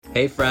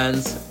Hey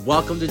friends,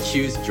 welcome to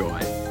Choose Joy,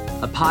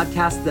 a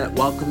podcast that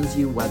welcomes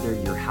you whether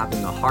you're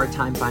having a hard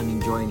time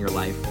finding joy in your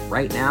life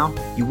right now,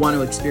 you want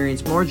to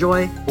experience more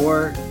joy,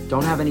 or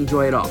don't have any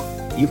joy at all.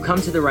 You've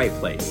come to the right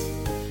place.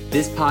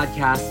 This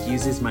podcast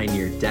uses my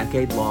near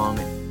decade-long,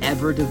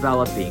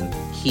 ever-developing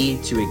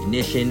key to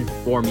ignition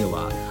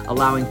formula,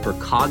 allowing for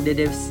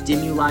cognitive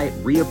stimuli,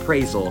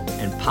 reappraisal,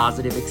 and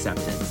positive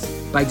acceptance.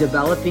 By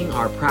developing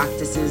our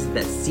practices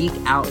that seek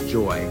out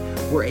joy,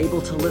 we're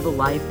able to live a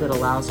life that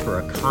allows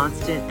for a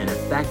constant and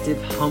effective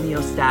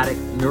homeostatic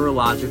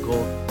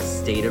neurological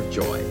state of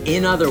joy.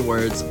 In other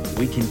words,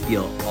 we can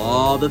feel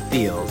all the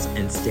feels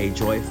and stay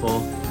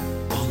joyful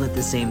all at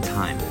the same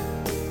time.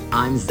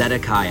 I'm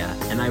Zedekiah,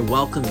 and I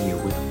welcome you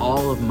with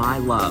all of my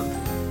love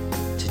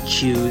to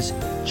Choose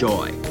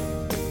Joy.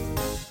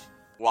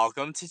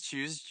 Welcome to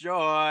Choose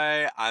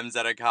Joy. I'm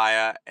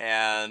Zedekiah,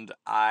 and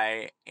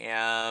I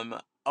am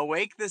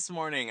awake this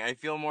morning. I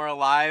feel more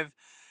alive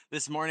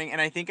this morning, and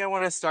I think I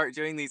want to start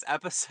doing these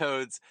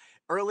episodes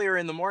earlier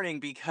in the morning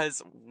because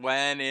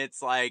when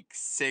it's like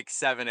 6,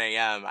 7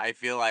 a.m., I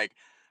feel like,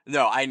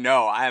 no, I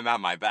know I am at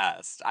my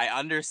best. I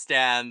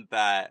understand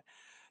that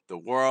the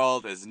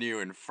world is new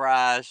and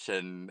fresh,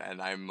 and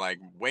I'm like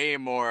way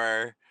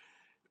more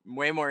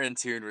in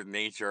tune with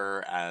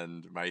nature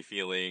and my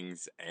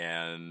feelings,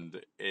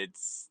 and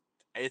it's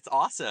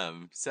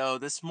awesome. So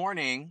this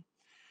morning,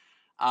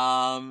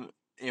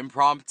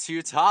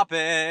 impromptu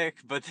topic,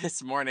 but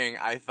this morning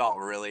I felt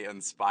really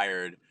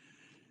inspired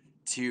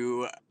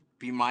to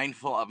be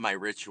mindful of my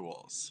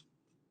rituals.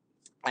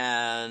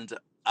 And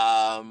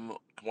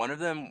one of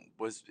them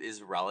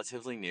is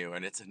relatively new,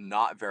 and it's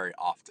not very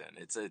often.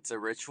 It's a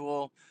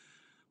ritual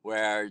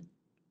where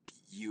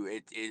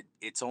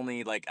it's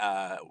only like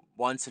a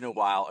once in a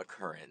while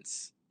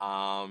occurrence.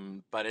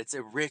 But it's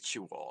a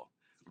ritual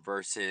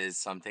versus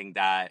something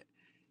that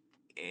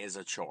is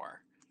a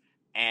chore.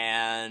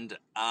 And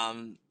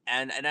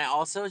I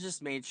also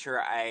just made sure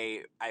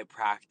I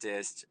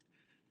practiced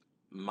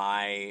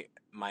my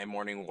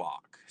morning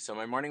walk. So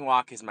my morning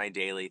walk is my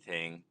daily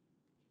thing.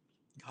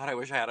 God, I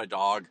wish I had a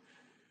dog,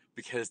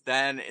 because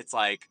then it's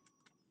like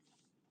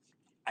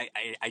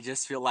I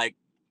just feel like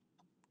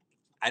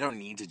I don't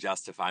need to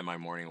justify my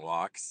morning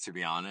walks, to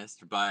be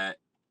honest, but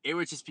it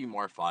would just be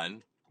more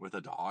fun with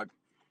a dog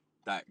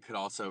that could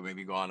also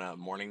maybe go on a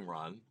morning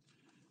run.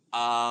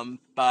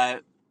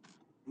 But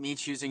me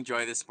choosing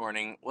joy this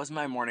morning was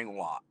my morning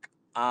walk.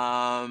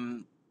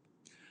 And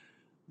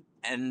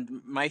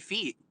my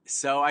feet.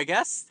 So I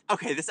guess,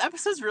 okay, this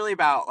episode's really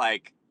about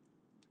like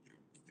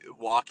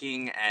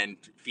walking and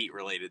feet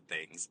related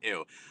things.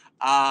 Ew.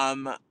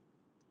 Um,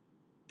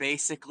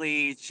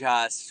 Basically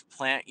just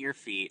plant your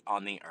feet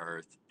on the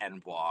earth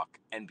and walk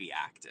and be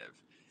active.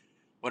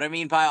 What I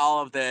mean by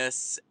all of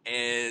this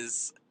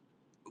is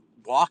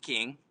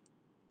walking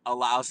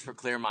allows for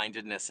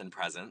clear-mindedness and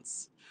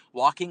presence.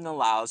 Walking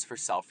allows for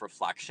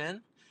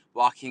self-reflection.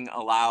 Walking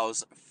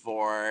allows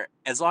for,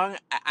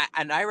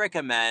 and I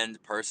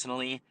recommend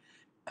personally,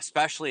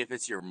 especially if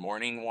it's your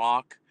morning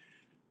walk,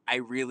 I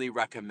really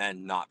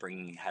recommend not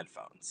bringing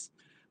headphones.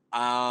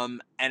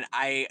 And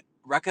I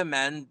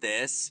recommend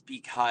this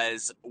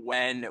because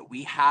when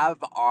we have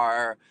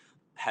our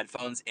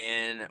headphones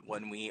in,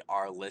 when we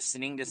are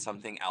listening to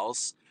something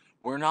else,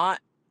 we're not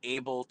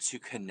able to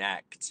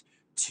connect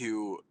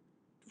to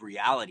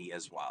reality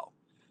as well.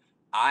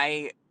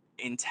 I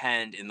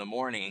intend in the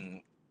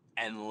morning,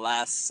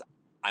 unless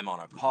I'm on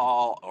a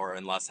call or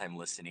unless I'm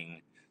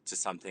listening to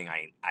something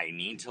I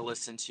need to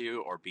listen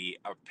to or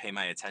pay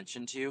my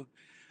attention to,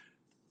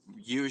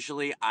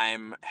 usually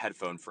I'm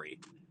headphone free.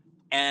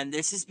 And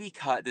this is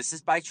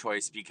by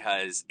choice,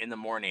 because in the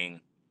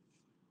morning,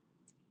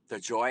 the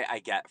joy I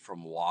get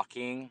from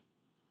walking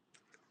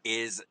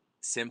is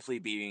simply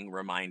being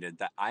reminded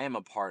that I am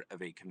a part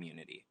of a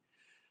community,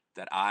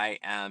 that I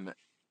am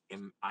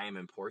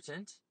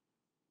important,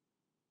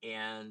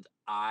 and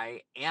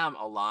I am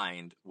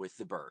aligned with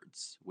the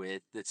birds,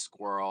 with the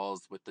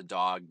squirrels, with the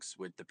dogs,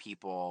 with the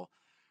people.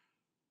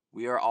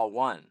 We are all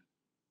one.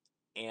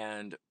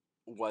 And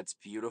what's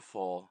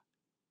beautiful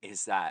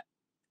is that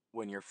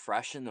when you're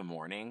fresh in the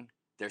morning,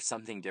 there's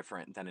something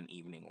different than an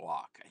evening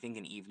walk. I think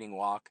an evening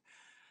walk,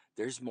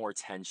 there's more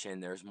tension,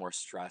 there's more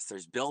stress,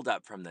 there's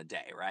buildup from the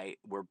day, right?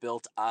 We're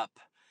built up.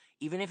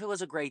 Even if it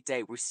was a great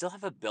day, we still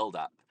have a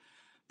buildup.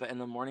 But in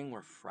the morning,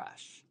 we're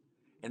fresh.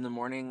 In the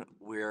morning,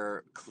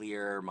 we're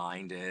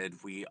clear-minded.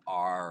 We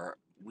are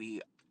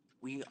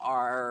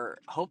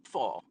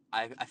hopeful.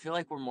 I feel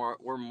like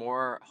we're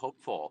more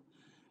hopeful.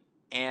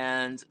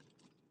 And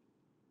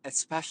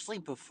especially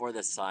before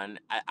the sun,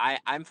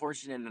 I'm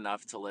fortunate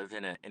enough to live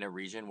in a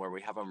region where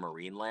we have a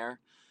marine layer.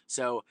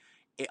 So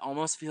it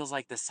almost feels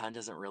like the sun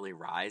doesn't really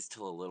rise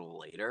till a little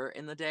later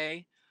in the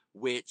day,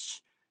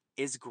 which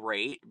is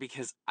great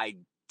because I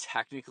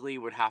technically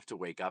would have to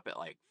wake up at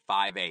like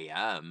 5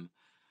 a.m.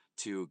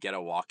 to get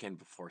a walk in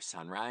before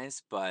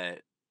sunrise.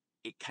 But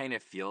it kind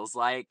of feels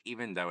like,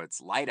 even though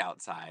it's light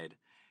outside,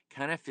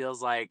 kind of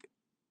feels like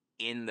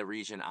in the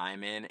region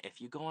I'm in,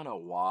 if you go on a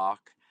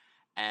walk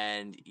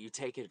and you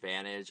take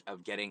advantage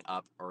of getting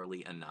up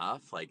early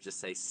enough, like just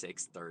say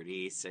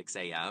 6:30, 6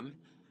 a.m.,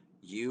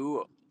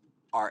 you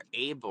are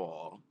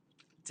able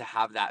to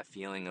have that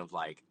feeling of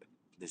like,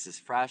 this is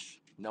fresh.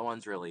 No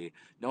one's really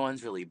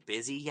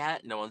busy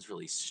yet. No one's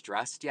really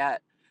stressed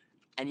yet.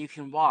 And you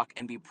can walk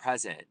and be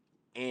present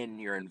in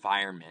your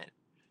environment.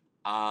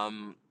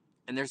 Um,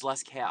 and there's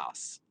less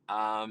chaos.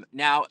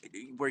 Now,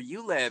 where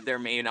you live, there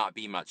may not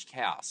be much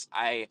chaos.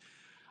 I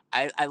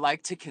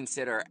like to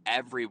consider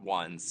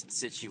everyone's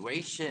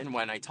situation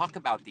when I talk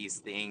about these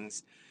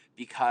things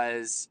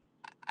because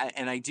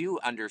and I do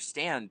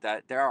understand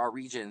that there are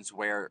regions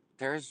where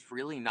there's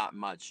really not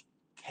much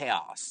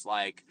chaos.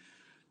 Like,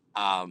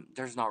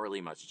 there's not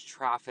really much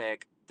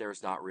traffic.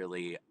 There's not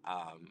really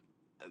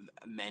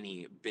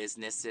many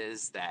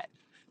businesses that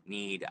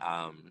need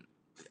uh,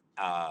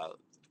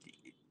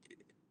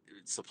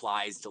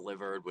 supplies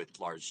delivered with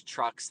large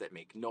trucks that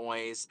make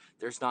noise.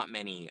 There's not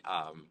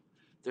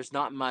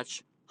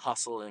much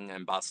hustling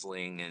and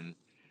bustling,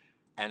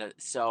 and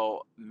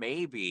so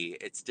maybe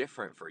it's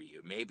different for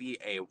you. Maybe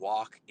a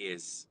walk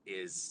is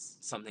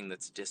something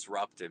that's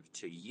disruptive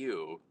to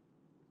you.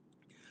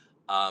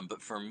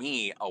 But for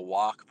me, a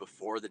walk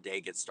before the day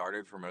gets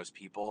started for most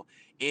people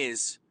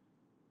is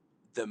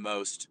the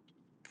most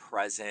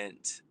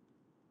present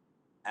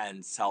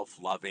and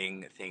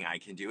self-loving thing I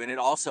can do. And it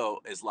also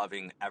is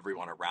loving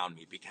everyone around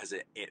me because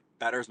it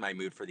betters my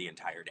mood for the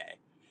entire day.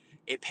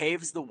 It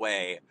paves the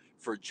way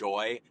for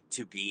joy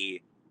to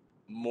be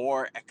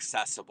more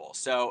accessible.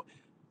 So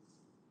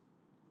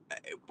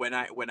when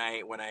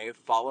I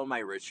follow my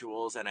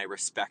rituals and I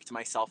respect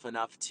myself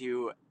enough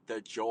to,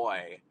 the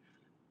joy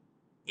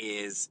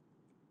is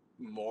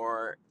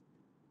more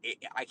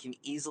I can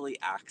easily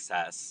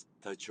access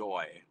the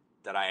joy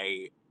that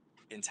I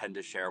intend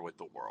to share with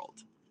the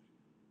world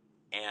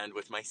and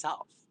with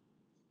myself.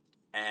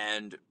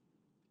 And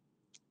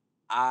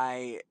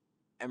I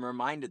am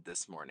reminded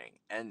this morning,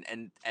 and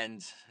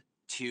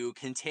to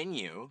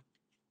continue,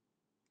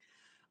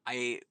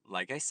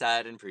 like I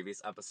said in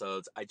previous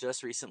episodes, I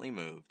just recently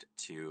moved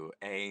to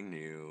a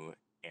new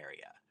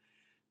area.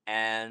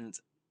 And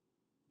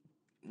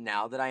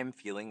now that I'm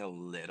feeling a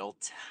little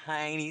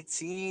tiny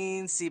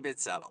teensy bit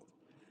settled,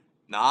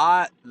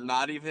 not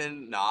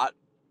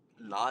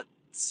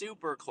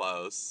super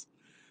close,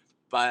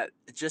 but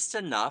just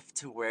enough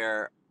to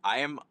where I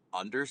am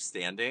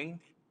understanding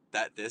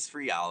that this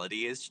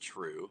reality is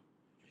true,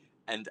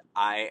 and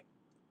I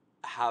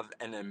have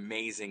an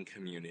amazing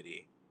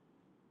community.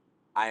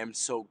 I am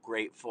so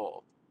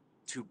grateful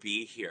to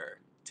be here,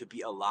 to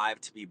be alive,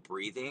 to be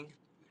breathing,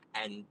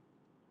 and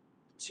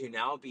to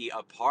now be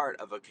a part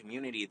of a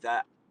community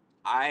that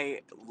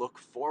I look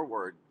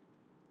forward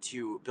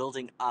to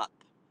building up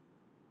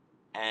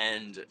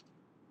and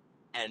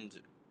and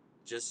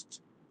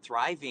just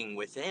thriving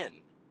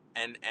within,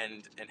 and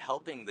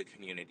helping the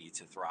community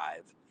to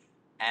thrive.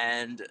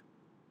 And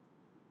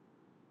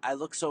I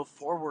look so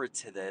forward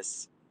to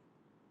this,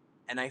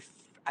 and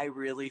I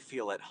really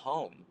feel at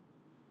home.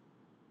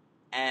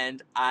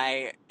 And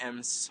I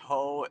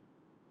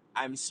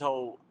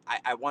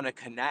want to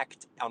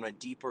connect on a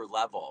deeper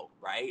level,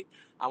 right?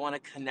 I want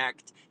to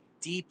connect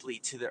deeply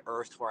to the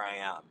earth where I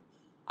am.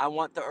 I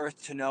want the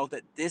earth to know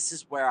that this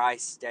is where I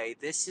stay.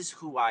 This is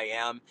who I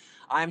am.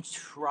 I'm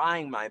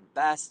trying my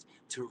best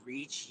to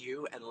reach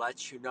you and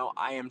let you know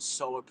I am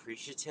so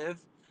appreciative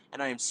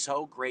and I am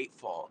so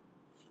grateful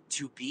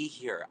to be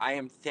here. I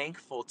am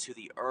thankful to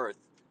the earth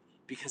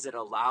because it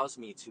allows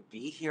me to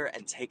be here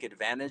and take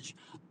advantage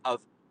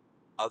of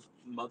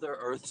Mother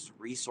Earth's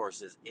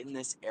resources in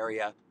this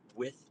area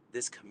with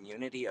this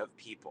community of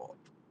people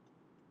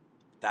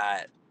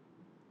that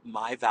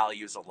my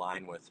values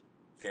align with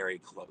very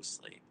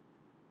closely.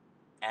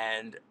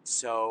 And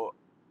so,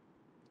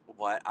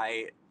 what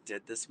I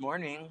did this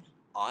morning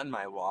on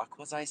my walk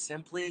was I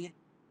simply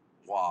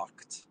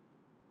walked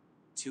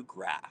to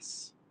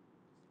grass,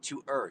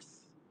 to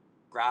earth.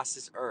 Grass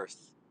is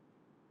earth.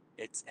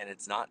 It's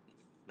not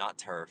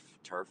turf.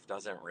 Turf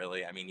doesn't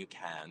really, I mean, you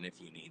can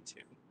if you need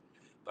to.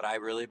 But I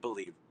really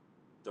believe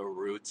the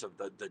roots of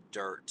the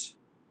dirt,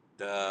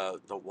 the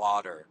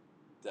water,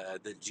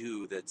 the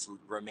dew that's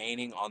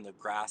remaining on the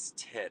grass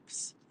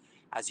tips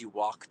as you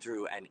walk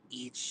through, and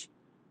each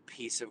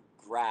piece of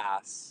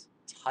grass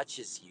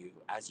touches you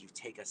as you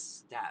take a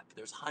step.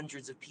 There's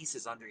hundreds of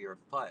pieces under your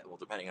foot, well,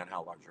 depending on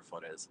how large your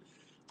foot is.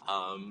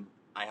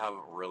 I have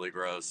really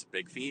gross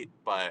big feet,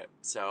 but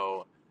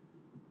so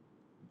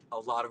a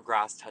lot of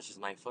grass touches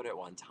my foot at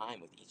one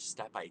time with each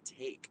step I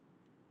take.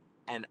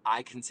 And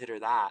I consider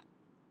that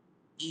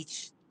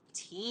each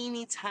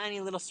teeny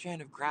tiny little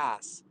strand of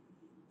grass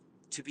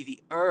to be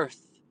the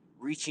earth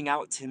reaching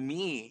out to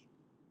me,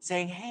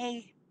 saying,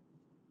 "Hey,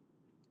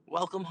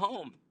 welcome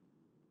home.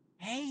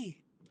 Hey,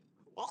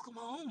 welcome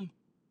home."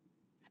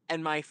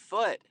 And my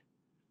foot,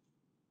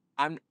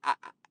 I'm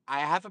I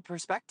have a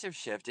perspective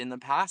shift. In the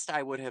past,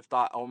 I would have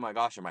thought, "Oh my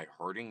gosh, am I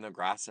hurting the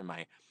grass? And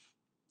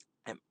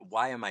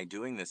why am I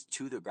doing this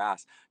to the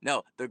grass?"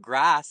 No, the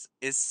grass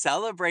is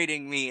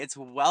celebrating me. It's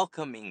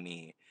welcoming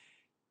me.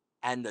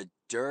 And the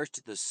dirt,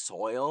 the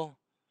soil,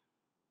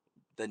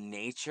 the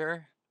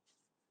nature,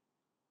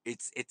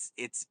 it's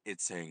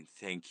saying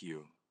thank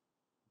you.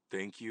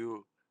 Thank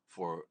you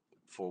for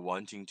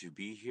wanting to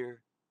be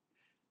here,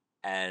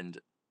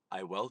 and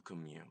I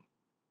welcome you.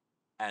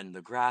 And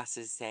the grass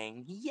is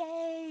saying,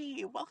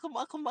 "Yay! Welcome,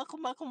 welcome,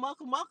 welcome, welcome,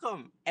 welcome,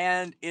 welcome."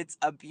 And it's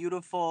a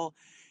beautiful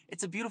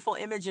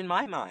image in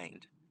my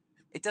mind.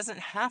 It doesn't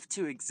have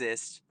to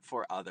exist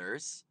for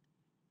others,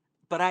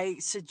 but I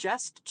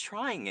suggest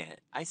trying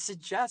it. I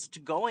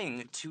suggest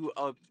going to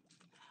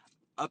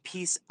a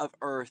piece of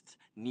earth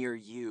near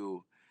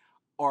you,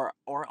 or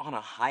on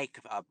a hike,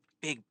 a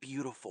big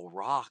beautiful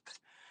rock,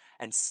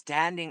 and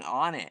standing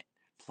on it,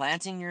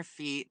 planting your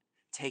feet,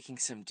 taking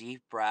some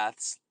deep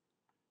breaths,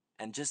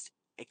 and just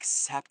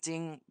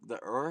accepting the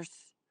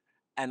earth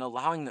and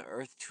allowing the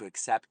earth to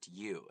accept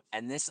you.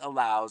 And this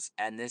allows,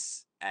 and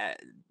this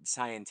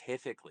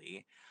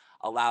scientifically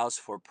allows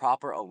for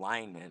proper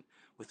alignment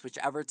with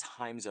whichever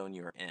time zone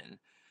you're in.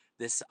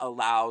 This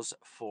allows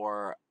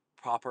for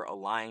proper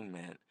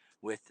alignment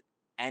with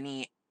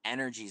any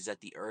energies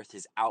that the earth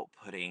is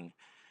outputting.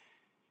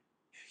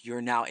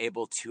 You're now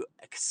able to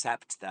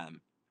accept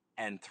them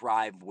and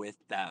thrive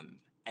with them.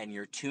 And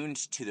you're tuned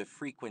to the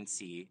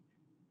frequency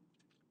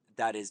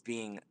that is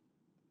being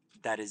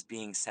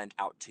sent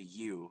out to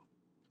you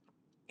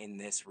in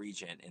this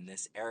region, in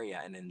this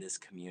area, and in this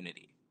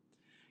community.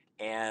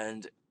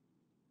 And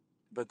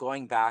but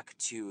going back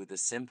to the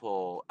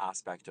simple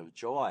aspect of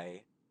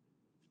joy,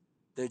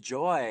 the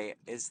joy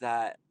is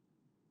that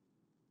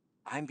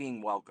I'm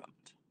being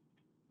welcomed.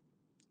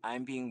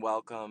 I'm being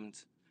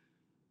welcomed.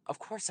 Of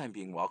course I'm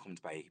being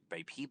welcomed by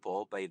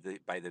people, by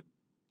the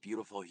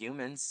beautiful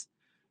humans,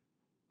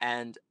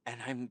 and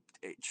I'm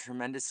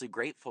tremendously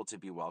grateful to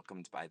be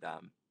welcomed by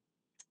them.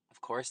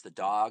 Of course, the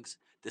dogs,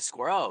 the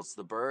squirrels,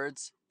 the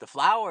birds, the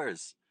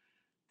flowers,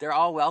 they're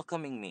all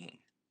welcoming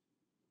me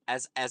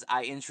as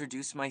I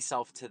introduce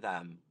myself to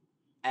them.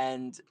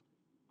 And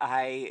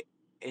I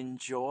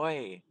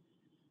enjoy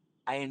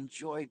I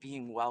enjoy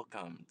being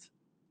welcomed,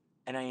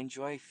 and I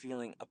enjoy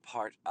feeling a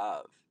part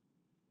of.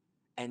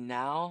 And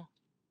now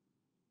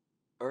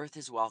Earth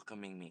is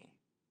welcoming me.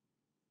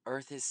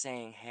 Earth is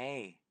saying,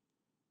 "Hey,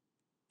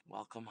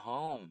 welcome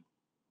home.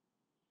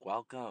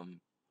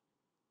 Welcome.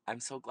 I'm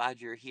so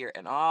glad you're here."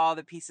 And all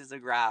the pieces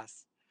of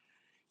grass,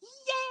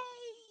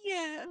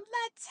 "Yay!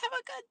 Let's have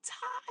a good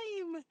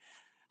time.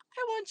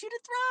 I want you to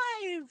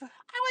thrive.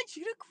 I want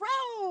you to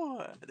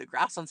grow." The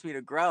grass wants me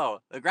to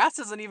grow. The grass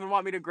doesn't even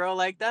want me to grow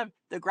like them.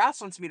 The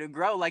grass wants me to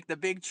grow like the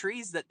big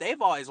trees that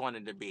they've always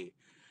wanted to be.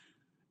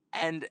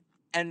 And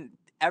and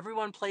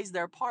everyone plays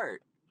their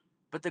part.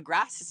 But the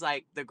grass is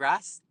like the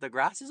grass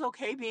is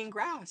okay being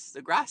grass.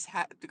 The grass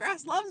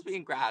loves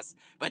being grass,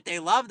 but they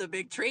love the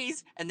big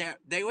trees, and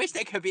they wish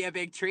they could be a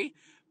big tree,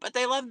 but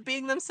they love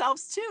being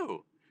themselves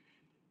too.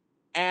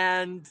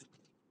 And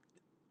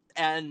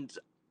and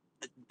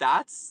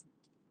that's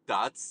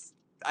that's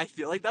I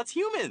feel like that's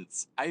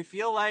humans. I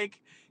feel like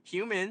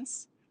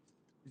humans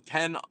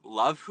can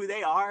love who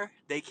they are,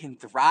 they can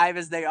thrive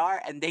as they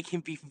are, and they can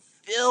be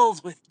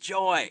filled with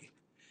joy.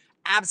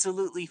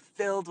 Absolutely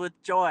filled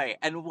with joy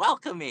and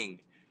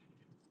welcoming.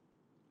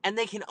 And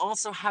they can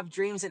also have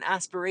dreams and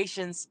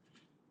aspirations,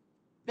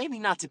 maybe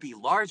not to be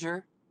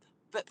larger,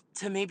 but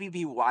to maybe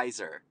be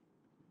wiser,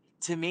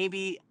 to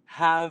maybe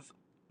have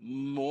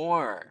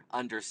more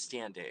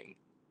understanding.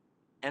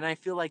 And I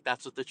feel like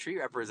that's what the tree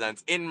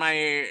represents in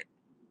my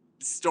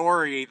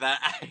story that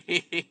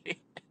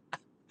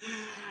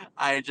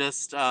I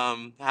just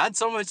had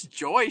so much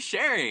joy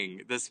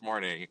sharing this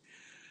morning.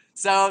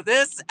 So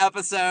this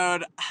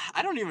episode,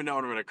 I don't even know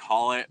what I'm gonna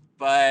call it,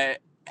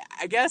 but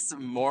I guess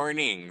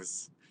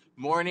mornings,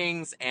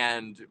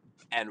 and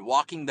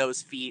walking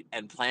those feet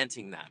and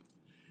planting them,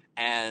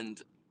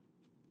 and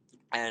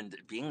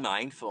being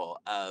mindful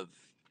of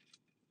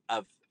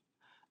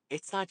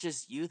it's not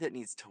just you that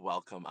needs to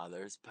welcome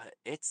others, but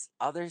it's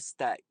others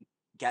that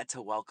get to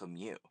welcome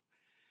you,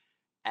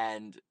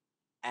 and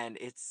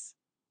it's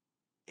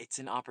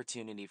an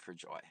opportunity for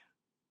joy.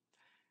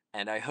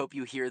 And I hope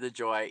you hear the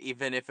joy,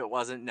 even if it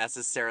wasn't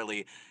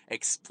necessarily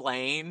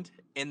explained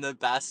in the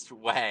best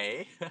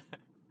way.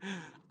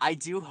 I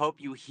do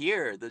hope you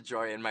hear the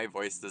joy in my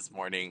voice this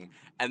morning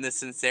and the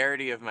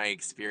sincerity of my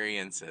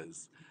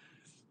experiences.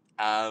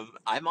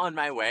 I'm on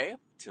my way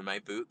to my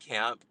boot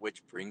camp,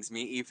 which brings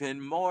me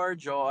even more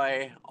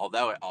joy,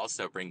 although it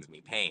also brings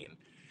me pain.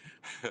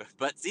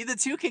 But see, the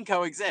two can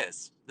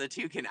coexist. The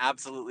two can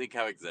absolutely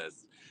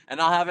coexist. And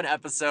I'll have an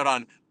episode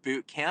on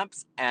boot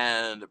camps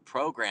and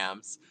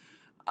programs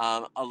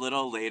a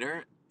little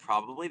later,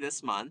 probably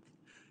this month.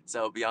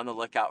 So be on the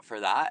lookout for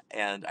that.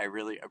 And I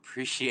really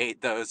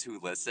appreciate those who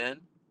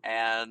listen.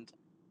 And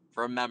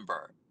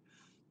remember,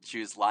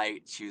 choose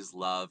light, choose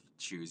love,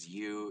 choose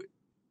you,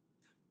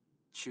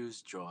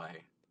 choose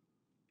joy.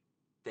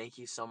 Thank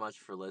you so much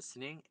for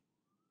listening.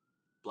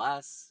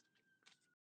 Bless.